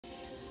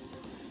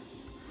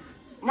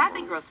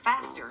Nothing grows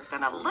faster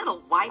than a little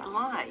white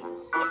line.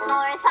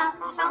 Explorers Fox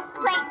don't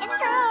play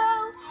intro.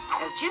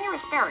 As Junior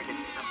Asparagus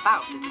is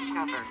about to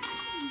discover.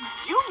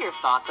 Junior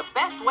thought the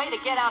best way to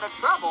get out of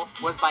trouble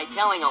was by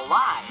telling a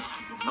lie.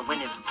 But when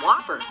his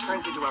whopper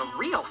turns into a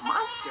real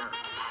monster,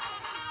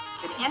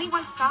 can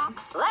anyone stop?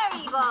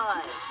 Larry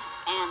Boy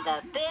and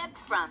the bib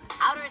from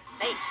outer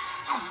space.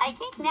 I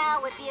think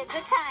now would be a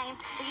good time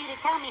for you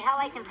to tell me how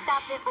I can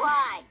stop this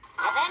lie.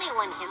 If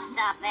anyone can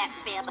stop that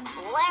bib,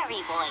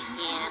 Larry Boy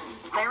can.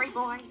 Larry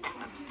Boy and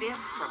the bib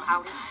from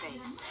outer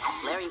space.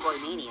 Larry Boy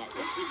Mania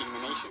is sweeping the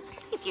nation.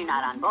 If you're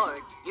not on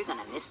board, you're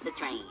gonna miss the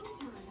train.